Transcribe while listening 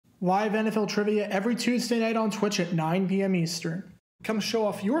Live NFL trivia every Tuesday night on Twitch at 9 p.m. Eastern. Come show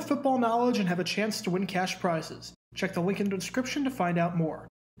off your football knowledge and have a chance to win cash prizes. Check the link in the description to find out more.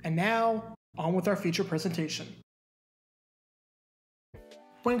 And now, on with our feature presentation.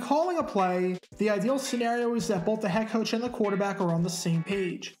 When calling a play, the ideal scenario is that both the head coach and the quarterback are on the same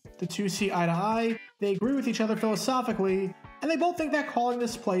page. The two see eye to eye, they agree with each other philosophically, and they both think that calling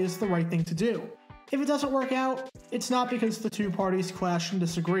this play is the right thing to do. If it doesn't work out, it's not because the two parties clashed and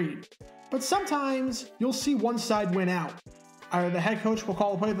disagreed. But sometimes, you'll see one side win out. Either the head coach will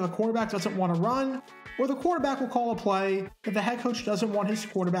call a play that the quarterback doesn't want to run, or the quarterback will call a play that the head coach doesn't want his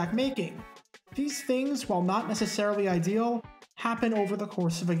quarterback making. These things, while not necessarily ideal, happen over the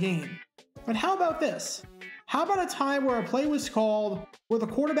course of a game. But how about this? How about a time where a play was called where the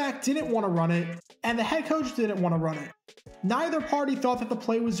quarterback didn't want to run it and the head coach didn't want to run it? Neither party thought that the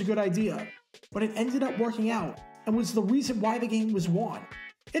play was a good idea, but it ended up working out and was the reason why the game was won.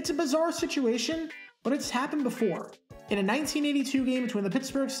 It's a bizarre situation, but it's happened before. In a 1982 game between the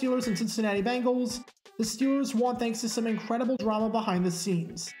Pittsburgh Steelers and Cincinnati Bengals, the Steelers won thanks to some incredible drama behind the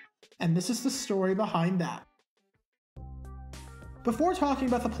scenes. And this is the story behind that. Before talking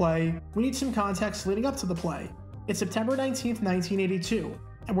about the play, we need some context leading up to the play. It's September 19th, 1982,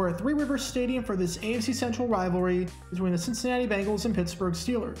 and we're at Three Rivers Stadium for this AFC Central rivalry between the Cincinnati Bengals and Pittsburgh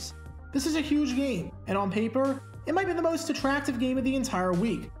Steelers. This is a huge game, and on paper, it might be the most attractive game of the entire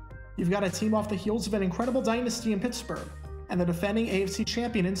week. You've got a team off the heels of an incredible dynasty in Pittsburgh, and the defending AFC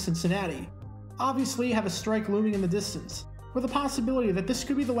champion in Cincinnati. Obviously, you have a strike looming in the distance, with the possibility that this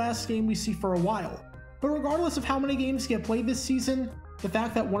could be the last game we see for a while. But regardless of how many games get played this season, the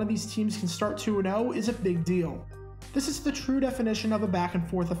fact that one of these teams can start 2-0 is a big deal. This is the true definition of a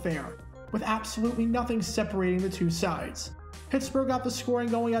back-and-forth affair, with absolutely nothing separating the two sides. Pittsburgh got the scoring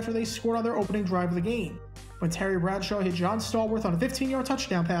going after they scored on their opening drive of the game, when Terry Bradshaw hit John Stallworth on a 15-yard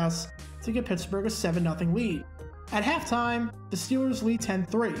touchdown pass to give Pittsburgh a 7-0 lead. At halftime, the Steelers lead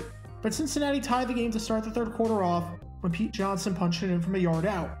 10-3, but Cincinnati tied the game to start the third quarter off when Pete Johnson punched it in from a yard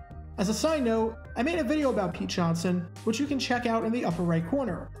out. As a side note, I made a video about Pete Johnson, which you can check out in the upper right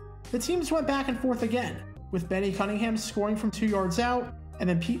corner. The teams went back and forth again, with Benny Cunningham scoring from 2 yards out, and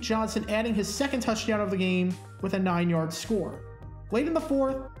then Pete Johnson adding his second touchdown of the game with a 9-yard score. Late in the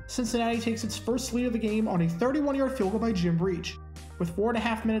fourth, Cincinnati takes its first lead of the game on a 31-yard field goal by Jim Breach. With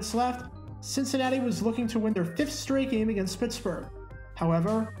 4.5 minutes left, Cincinnati was looking to win their 5th straight game against Pittsburgh.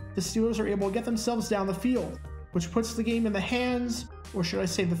 However, the Steelers are able to get themselves down the field, which puts the game in the hands, or should I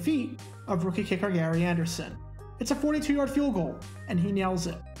say the feet, of rookie kicker Gary Anderson. It's a 42-yard field goal, and he nails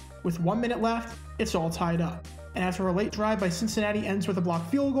it. With 1 minute left, it's all tied up, and after a late drive by Cincinnati ends with a blocked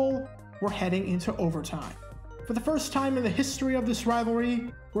field goal, we're heading into overtime. For the first time in the history of this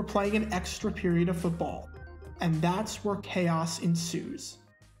rivalry, we're playing an extra period of football, and that's where chaos ensues.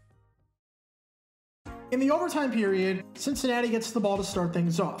 In the overtime period, Cincinnati gets the ball to start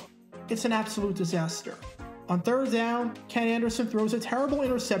things off. It's an absolute disaster. On third down, Ken Anderson throws a terrible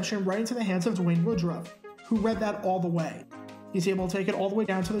interception right into the hands of Dwayne Woodruff, who read that all the way. He's able to take it all the way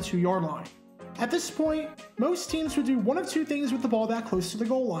down to the 2-yard line. At this point, most teams would do one of two things with the ball that close to the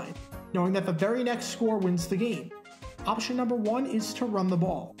goal line, knowing that the very next score wins the game. Option number 1 is to run the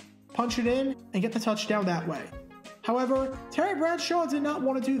ball, punch it in, and get the touchdown that way. However, Terry Bradshaw did not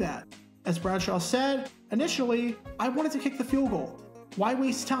want to do that. As Bradshaw said, initially, I wanted to kick the field goal. Why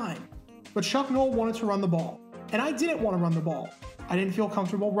waste time? But Chuck Noll wanted to run the ball, and I didn't want to run the ball. I didn't feel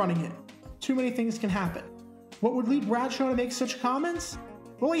comfortable running it. Too many things can happen. What would lead Bradshaw to make such comments?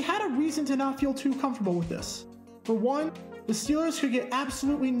 Well, he had a reason to not feel too comfortable with this. For one, the Steelers could get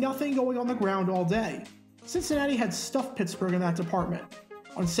absolutely nothing going on the ground all day. Cincinnati had stuffed Pittsburgh in that department.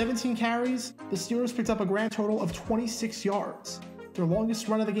 On 17 carries, the Steelers picked up a grand total of 26 yards. Their longest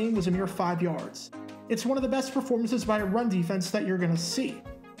run of the game was a mere 5 yards. It's one of the best performances by a run defense that you're going to see.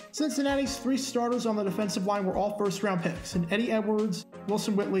 Cincinnati's 3 starters on the defensive line were all first-round picks in Eddie Edwards,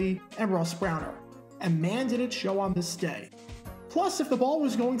 Wilson Whitley, and Ross Browner. And man did it show on this day. Plus, if the ball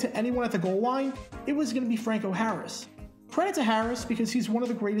was going to anyone at the goal line, it was going to be Franco Harris. Credit to Harris because he's one of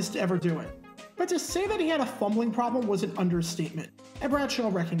the greatest to ever do it. But to say that he had a fumbling problem was an understatement, and Bradshaw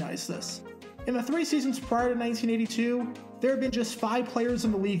recognized this. In the 3 seasons prior to 1982, there had been just 5 players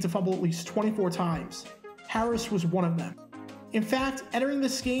in the league to fumble at least 24 times. Harris was one of them. In fact, entering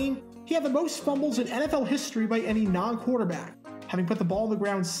this game, he had the most fumbles in NFL history by any non-quarterback, having put the ball on the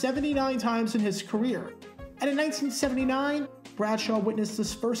ground 79 times in his career. And in 1979, Bradshaw witnessed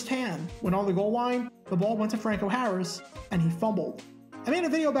this firsthand when on the goal line, the ball went to Franco Harris, and he fumbled. I made a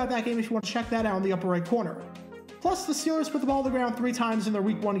video about that game if you want to check that out in the upper right corner. Plus, the Steelers put the ball on the ground 3 times in their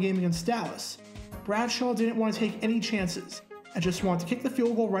Week 1 game against Dallas. Bradshaw didn't want to take any chances, and just wanted to kick the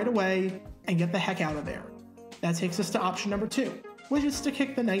field goal right away and get the heck out of there. That takes us to option number 2, which is to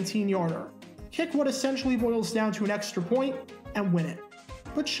kick the 19-yarder. Kick what essentially boils down to an extra point and win it.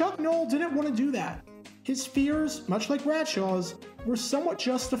 But Chuck Noll didn't want to do that. His fears, much like Bradshaw's, were somewhat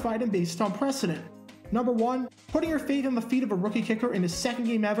justified and based on precedent. Number 1, putting your faith in the feet of a rookie kicker in his second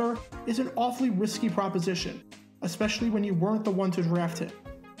game ever is an awfully risky proposition, especially when you weren't the one to draft him.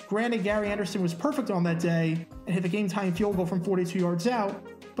 Granted, Gary Anderson was perfect on that day and hit the game-tying field goal from 42 yards out,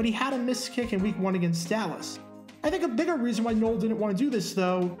 but he had a missed kick in week 1 against Dallas. I think a bigger reason why Noll didn't want to do this,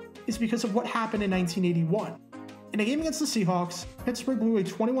 though, is because of what happened in 1981. In a game against the Seahawks, Pittsburgh blew a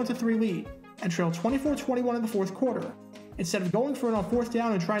 21-3 lead and trailed 24-21 in the fourth quarter. Instead of going for it on 4th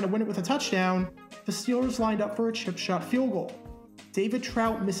down and trying to win it with a touchdown, the Steelers lined up for a chip shot field goal. David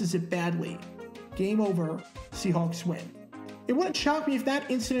Trout misses it badly. Game over, Seahawks win. It wouldn't shock me if that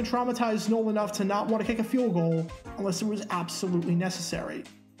incident traumatized Noll enough to not want to kick a field goal unless it was absolutely necessary.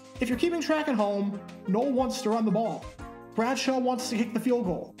 If you're keeping track at home, Noll wants to run the ball. Bradshaw wants to kick the field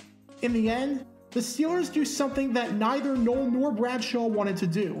goal. In the end, the Steelers do something that neither Noll nor Bradshaw wanted to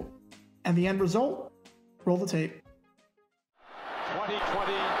do. And the end result? Roll the tape. 20-20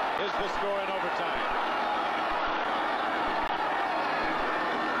 is the score in overtime.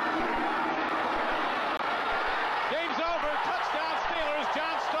 Game's over. Touchdown Steelers.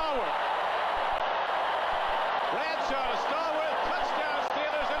 John Stallworth. Bradshaw to Stallworth. Touchdown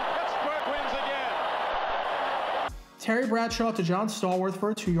Steelers, and Pittsburgh wins again. Terry Bradshaw to John Stallworth for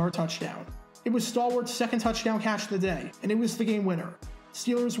a 2-yard touchdown. It was Stallworth's second touchdown catch of the day, and it was the game winner.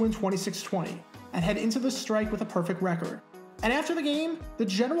 Steelers win 26-20 and head into the strike with a perfect record. And after the game, the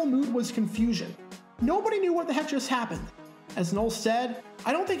general mood was confusion. Nobody knew what the heck just happened. As Noll said,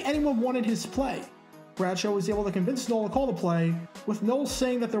 I don't think anyone wanted his play. Bradshaw was able to convince Noll to call the play, with Noll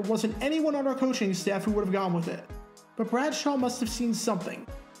saying that there wasn't anyone on our coaching staff who would have gone with it. But Bradshaw must have seen something,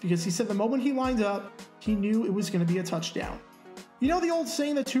 because he said the moment he lined up, he knew it was going to be a touchdown. You know the old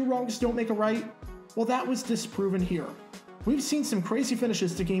saying that 2 wrongs don't make a right? Well, that was disproven here. We've seen some crazy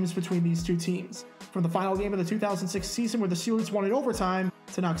finishes to games between these two teams, from the final game of the 2006 season where the Steelers won in overtime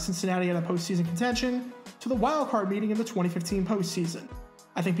to knock Cincinnati out of postseason contention, to the wildcard meeting in the 2015 postseason.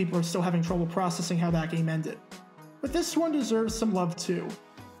 I think people are still having trouble processing how that game ended. But this one deserves some love too.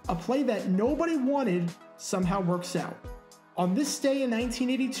 A play that nobody wanted somehow works out. On this day in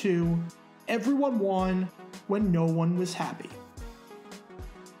 1982, everyone won when no one was happy.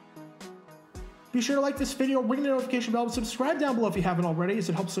 Be sure to like this video, ring the notification bell, and subscribe down below if you haven't already, as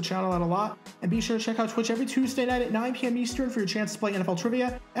it helps the channel out a lot. And be sure to check out Twitch every Tuesday night at 9 p.m. Eastern for your chance to play NFL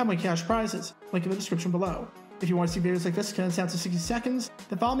trivia and win cash prizes. Link in the description below. If you want to see videos like this condensed down to 60 seconds,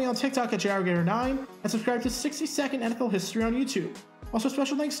 then follow me on TikTok at JarGator9 and subscribe to 60-second NFL history on YouTube. Also,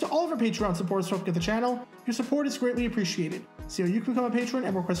 special thanks to all of our Patreon supporters who help get the channel. Your support is greatly appreciated. See how you can become a patron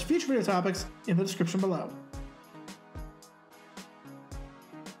and request future video topics in the description below.